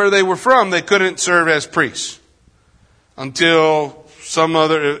prove where they were from, they couldn't serve as priests. Until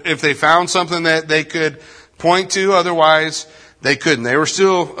if they found something that they could point to, otherwise they couldn't. They were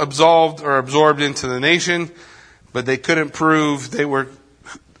still absorbed into the nation, but they couldn't prove they were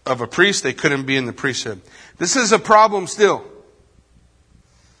of a priest. They couldn't be in the priesthood. This is a problem still.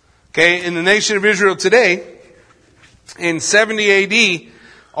 Okay, in the nation of Israel today, in 70 AD,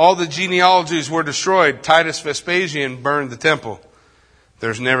 all the genealogies were destroyed. Titus Vespasian burned the temple.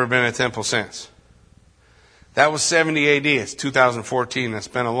 There's never been a temple since. That was 70 AD. It's 2014. That's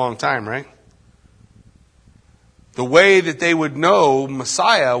been a long time, right? The way that they would know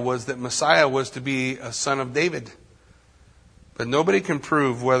Messiah was that Messiah was to be a son of David. But nobody can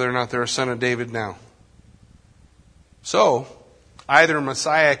prove whether or not they're a son of David now. So, either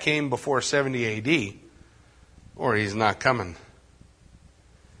Messiah came before 70 AD, or he's not coming.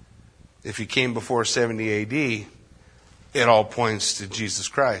 If he came before 70 AD, it all points to Jesus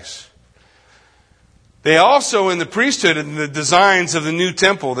Christ. They also, in the priesthood, in the designs of the new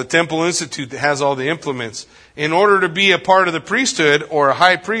temple, the Temple Institute that has all the implements, in order to be a part of the priesthood or a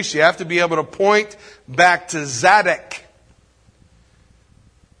high priest, you have to be able to point back to Zadok.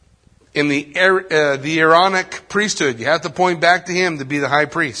 In the Aaronic priesthood, you have to point back to him to be the high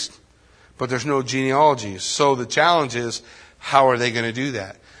priest. But there's no genealogies. So the challenge is, how are they going to do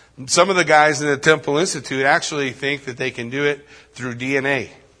that? Some of the guys in the Temple Institute actually think that they can do it through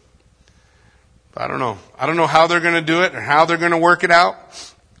DNA. I don't know. I don't know how they're going to do it or how they're going to work it out.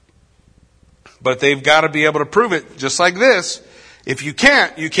 But they've got to be able to prove it. Just like this. If you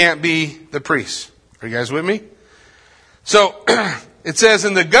can't be the priest. Are you guys with me? So, it says,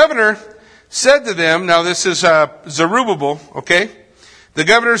 and the governor said to them, now this is Zerubbabel, okay? The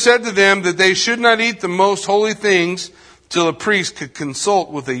governor said to them that they should not eat the most holy things till a priest could consult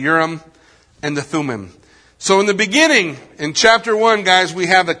with the Urim and the Thummim. So in the beginning, in chapter 1, guys, we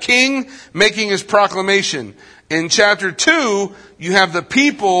have a king making his proclamation. In chapter 2, you have the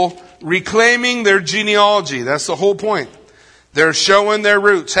people reclaiming their genealogy. That's the whole point. They're showing their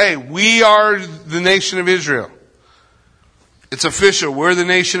roots. Hey, we are the nation of Israel. It's official. We're the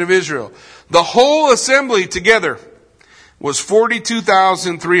nation of Israel. The whole assembly together was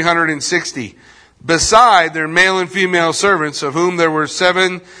 42,360. Beside their male and female servants, of whom there were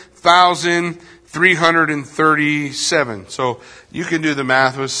 7,337. So you can do the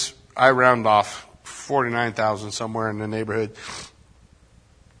math. I round off 49,000 somewhere in the neighborhood.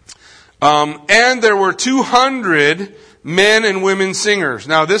 And there were 200 men and women singers.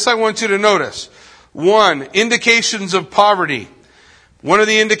 Now this I want you to notice. 1, indications of poverty. One of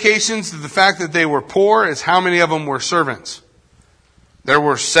the indications of the fact that they were poor is how many of them were servants. There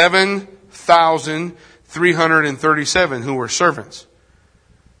were 7,337 who were servants,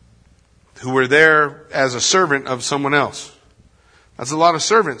 who were there as a servant of someone else. That's a lot of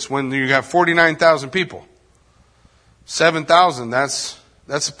servants when you have 49,000 people. 7,000, that's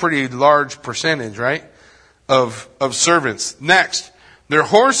a pretty large percentage, right? Of servants. Next, their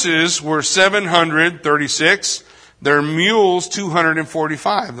horses were 736. Their mules,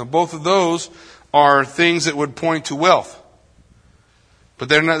 245. Now, both of those are things that would point to wealth. But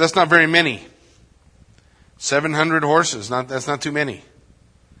that's not very many. 700 horses, that's not too many.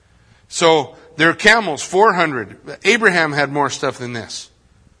 So, their camels, 400. Abraham had more stuff than this.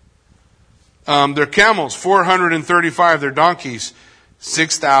 Their camels, 435. Their donkeys,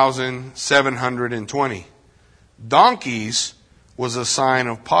 6,720. Donkeys was a sign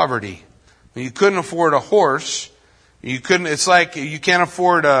of poverty. You couldn't afford a horse. It's like you can't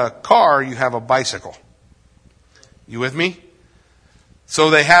afford a car, you have a bicycle. You with me?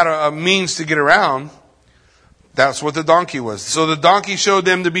 So they had a means to get around. That's what the donkey was. So the donkey showed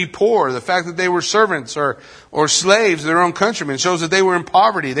them to be poor. The fact that they were servants or slaves of their own countrymen shows that they were in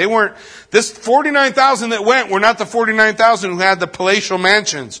poverty. They weren't, this 49,000 that went were not the 49,000 who had the palatial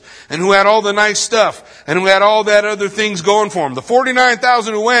mansions and who had all the nice stuff and who had all that other things going for them. The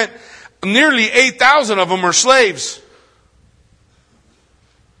 49,000 who went, nearly 8,000 of them were slaves.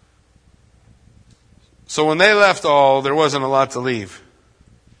 So when they left all, there wasn't a lot to leave.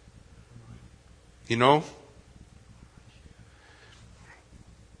 You know?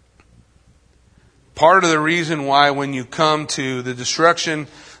 Part of the reason why when you come to the destruction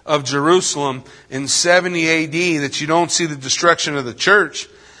of Jerusalem in 70 AD that you don't see the destruction of the church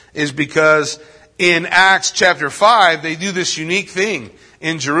is because in Acts chapter 5 they do this unique thing.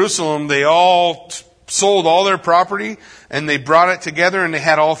 In Jerusalem they all sold all their property and they brought it together and they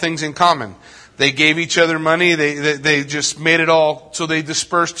had all things in common. They gave each other money. They just made it all so they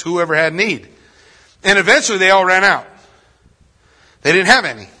dispersed whoever had need. And eventually they all ran out. They didn't have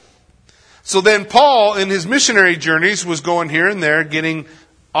any. So then Paul, in his missionary journeys, was going here and there getting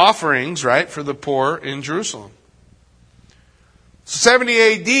offerings, right, for the poor in Jerusalem. 70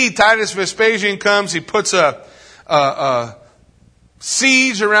 AD, Titus Vespasian comes. He puts a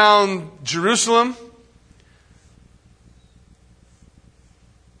siege around Jerusalem.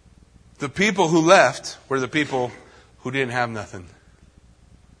 The people who left were the people who didn't have nothing.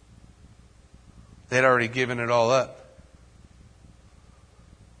 They'd already given it all up.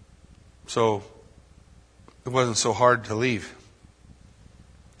 So it wasn't so hard to leave.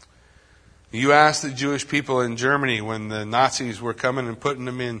 You ask the Jewish people in Germany when the Nazis were coming and putting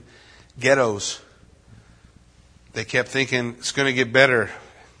them in ghettos. They kept thinking it's going to get better.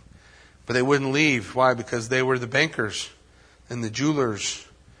 But they wouldn't leave. Why? Because they were the bankers and the jewelers.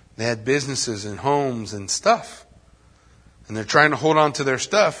 They had businesses and homes and stuff. And they're trying to hold on to their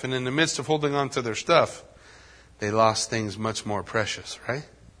stuff. And in the midst of holding on to their stuff, they lost things much more precious, right?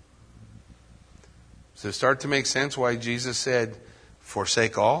 Does it start to make sense why Jesus said,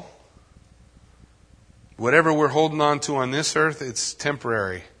 forsake all? Whatever we're holding on to on this earth, it's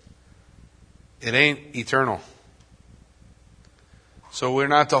temporary. It ain't eternal. So we're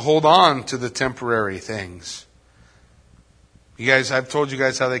not to hold on to the temporary things. You guys, I've told you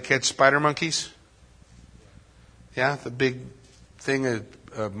guys how they catch spider monkeys. Yeah, the big thing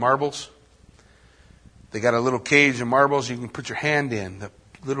of marbles. They got a little cage of marbles you can put your hand in. The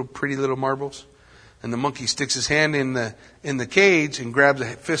little pretty little marbles. And the monkey sticks his hand in the cage and grabs a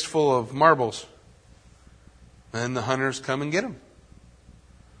fistful of marbles. And the hunters come and get him.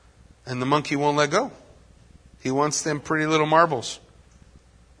 And the monkey won't let go. He wants them pretty little marbles.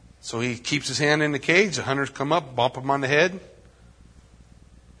 So he keeps his hand in the cage. The hunters come up, bump him on the head.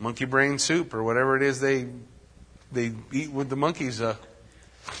 Monkey brain soup or whatever it is they eat with the monkeys. A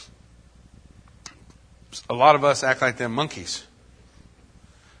lot of us act like them monkeys.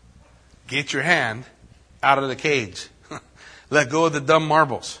 Get your hand out of the cage. Let go of the dumb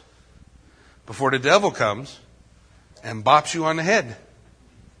marbles before the devil comes and bops you on the head.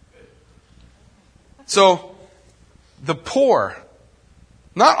 So, the poor,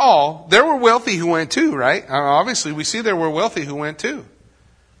 not all, there were wealthy who went too, right? Obviously, we see there were wealthy who went too.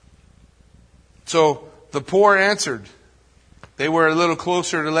 So, the poor answered. They were a little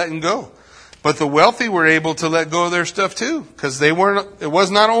closer to letting go. But the wealthy were able to let go of their stuff too, because it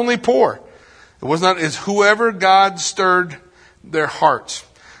was not only poor. It's whoever God stirred their hearts.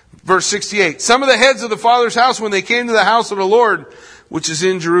 Verse 68, some of the heads of the Father's house, when they came to the house of the Lord, which is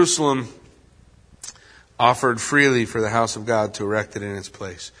in Jerusalem, offered freely for the house of God to erect it in its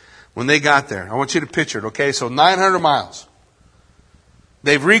place. When they got there, I want you to picture it, okay? So 900 miles.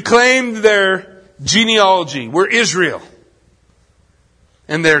 They've reclaimed their genealogy. We're Israel.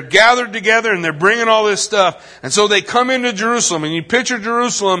 And they're gathered together and they're bringing all this stuff. And so they come into Jerusalem. And you picture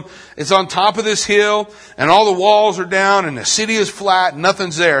Jerusalem, it's on top of this hill. And all the walls are down and the city is flat. And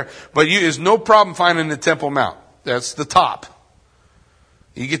nothing's there. But it's no problem finding the Temple Mount. That's the top.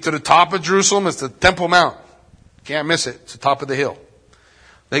 You get to the top of Jerusalem, it's the Temple Mount. Can't miss it. It's the top of the hill.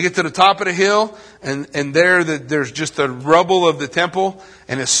 They get to the top of the hill and there's just the rubble of the temple.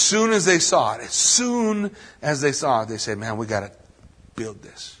 And as soon as they saw it, they said, man, we got to build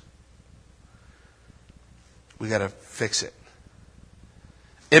this. We got to fix it.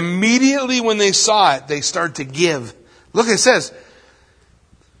 Immediately when they saw it, they start to give. Look, it says,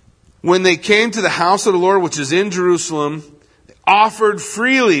 when they came to the house of the Lord, which is in Jerusalem, they offered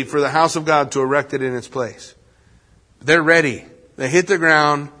freely for the house of God to erect it in its place. They're ready. They hit the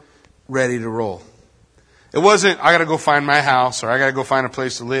ground, ready to roll. It wasn't, I got to go find my house, or I got to go find a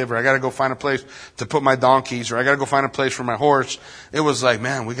place to live, or I got to go find a place to put my donkeys, or I got to go find a place for my horse. It was like,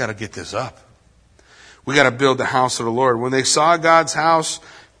 man, we got to get this up. We got to build the house of the Lord. When they saw God's house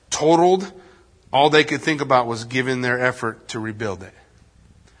totaled, all they could think about was giving their effort to rebuild it.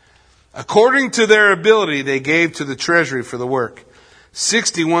 According to their ability, they gave to the treasury for the work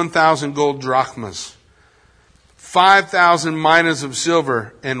 61,000 gold drachmas, 5,000 minas of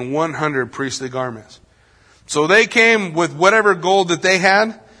silver, and 100 priestly garments. So they came with whatever gold that they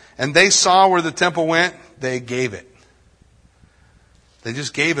had, and they saw where the temple went. they gave it. They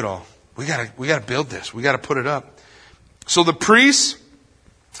just gave it all. We gotta build this. We gotta put it up. So the priests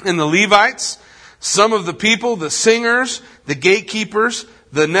and the Levites, some of the people, the singers, the gatekeepers,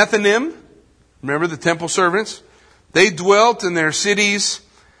 the Nethinim, remember the temple servants, they dwelt in their cities,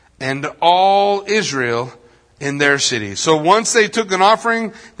 and all Israel in their cities. So once they took an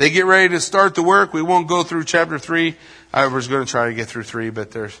offering, they get ready to start the work. We won't go through chapter 3. I was going to try to get through 3,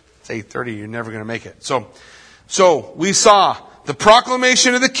 but it's 8:30. You're never going to make it. So we saw the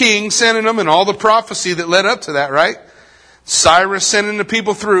proclamation of the king sending them and all the prophecy that led up to that, right? Cyrus sending the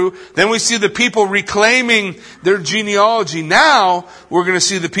people through. Then we see the people reclaiming their genealogy. Now we're going to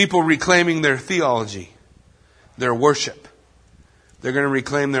see the people reclaiming their theology, their worship. They're going to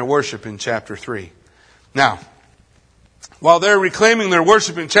reclaim their worship in chapter 3. Now, while they're reclaiming their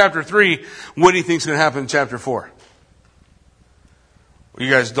worship in chapter 3, what do you think is going to happen in chapter 4? Well,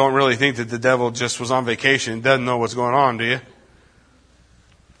 you guys don't really think that the devil just was on vacation and doesn't know what's going on, do you?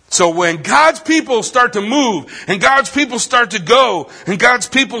 So when God's people start to move, and God's people start to go, and God's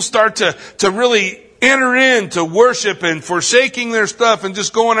people start to really enter into worship and forsaking their stuff and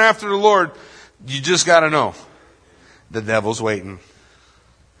just going after the Lord, you just got to know the devil's waiting.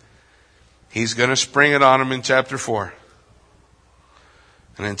 He's going to spring it on them in chapter 4.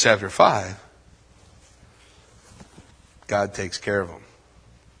 And in chapter 5, God takes care of them.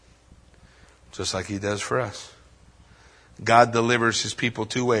 Just like He does for us. God delivers His people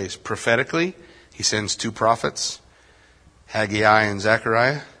 2 ways. Prophetically, He sends 2 prophets, Haggai and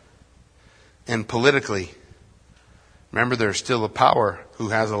Zechariah. And politically, remember there's still a power who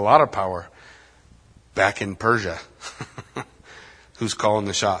has a lot of power back in Persia who's calling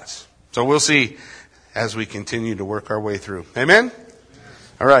the shots. So we'll see as we continue to work our way through. Amen?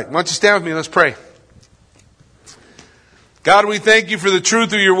 All right. Why don't you stand with me? Let's pray. God, we thank You for the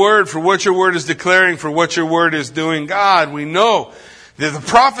truth of Your word, for what Your word is declaring, for what Your word is doing. God, we know that the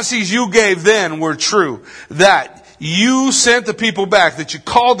prophecies You gave then were true. That You sent the people back, that You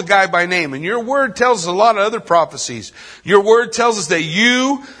called the guy by name. And Your word tells us a lot of other prophecies. Your word tells us that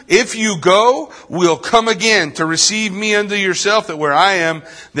You, if You go, will come again to receive me unto Yourself, that where I am,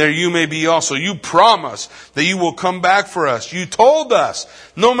 there You may be also. You promise that You will come back for us. You told us,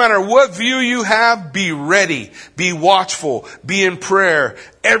 no matter what view you have, be ready, be watchful, be in prayer.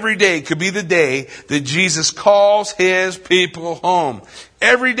 Every day could be the day that Jesus calls His people home.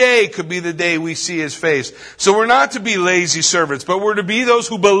 Every day could be the day we see His face. So we're not to be lazy servants, but we're to be those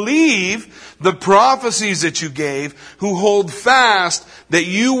who believe the prophecies that You gave, who hold fast that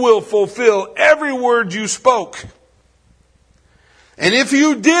You will fulfill every word You spoke. And if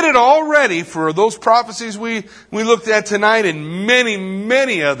You did it already for those prophecies we looked at tonight and many,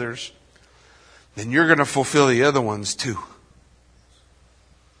 many others, then You're going to fulfill the other ones too.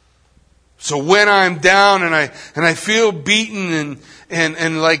 So when I'm down and I feel beaten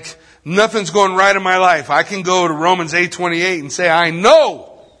and like nothing's going right in my life, I can go to Romans 8:28 and say, I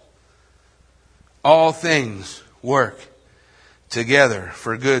know all things work together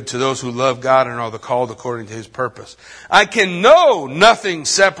for good to those who love God and are the called according to His purpose. I can know nothing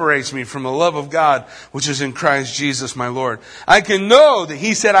separates me from the love of God, which is in Christ Jesus my Lord. I can know that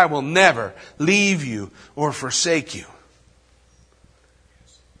He said, I will never leave you or forsake you.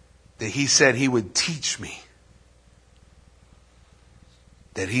 That He said He would teach me.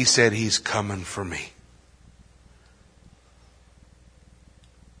 That He said He's coming for me.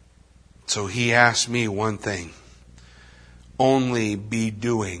 So He asked me one thing. Only be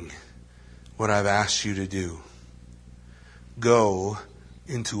doing what I've asked you to do. Go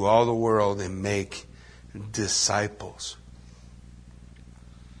into all the world and make disciples.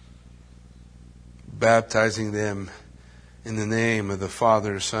 Baptizing them in the name of the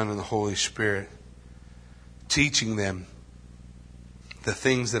Father, the Son, and the Holy Spirit. Teaching them the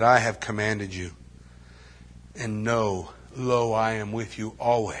things that I have commanded you. And know, lo, I am with you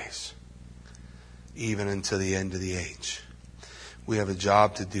always, even until the end of the age. We have a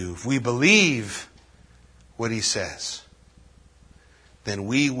job to do. If we believe what He says, then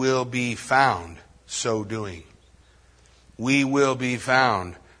we will be found so doing. We will be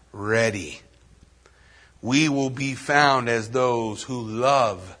found ready. We will be found as those who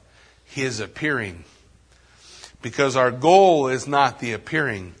love His appearing. Because our goal is not the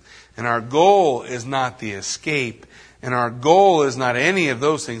appearing. And our goal is not the escape. And our goal is not any of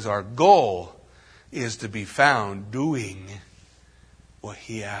those things. Our goal is to be found doing what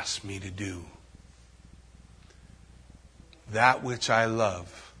He asked me to do. That which I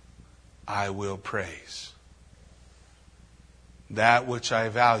love, I will praise. That which I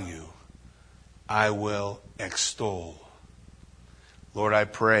value, I will extol. Lord, I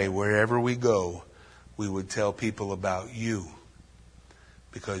pray wherever we go, we would tell people about you,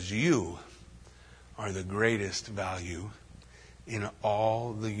 because you are the greatest value in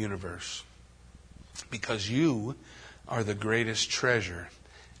all the universe. Because you are the greatest treasure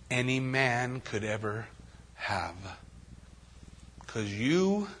any man could ever have. Because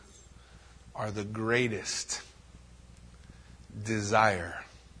you are the greatest desire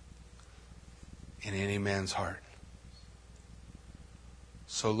in any man's heart.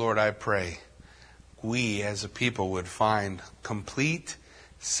 So Lord, I pray we as a people would find complete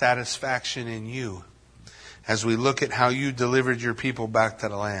satisfaction in you as we look at how you delivered your people back to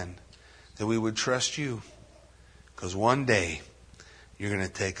the land, that we would trust you, because one day you're going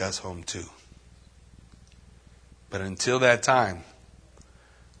to take us home too. But until that time,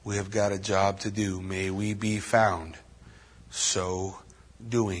 we have got a job to do. May we be found so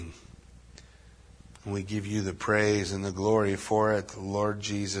doing. And we give you the praise and the glory for it, Lord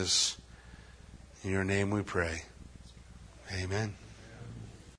Jesus. In your name we pray. Amen.